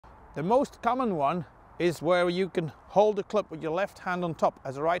The most common one is where you can hold the club with your left hand on top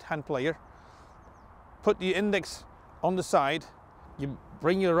as a right hand player, put the index on the side, you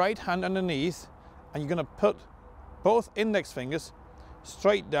bring your right hand underneath, and you're going to put both index fingers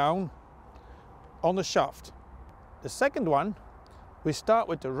straight down on the shaft. The second one, we start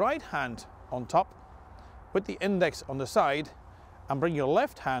with the right hand on top, with the index on the side, and bring your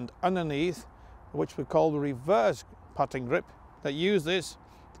left hand underneath, which we call the reverse putting grip, that use this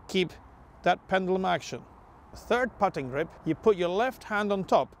to keep that pendulum action. The third putting grip, you put your left hand on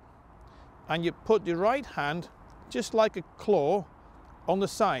top and you put your right hand just like a claw on the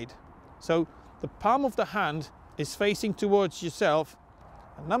side. So the palm of the hand is facing towards yourself.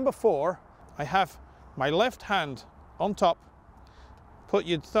 And number 4, I have my left hand on top, put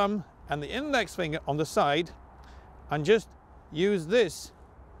your thumb and the index finger on the side and just use this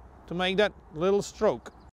to make that little stroke.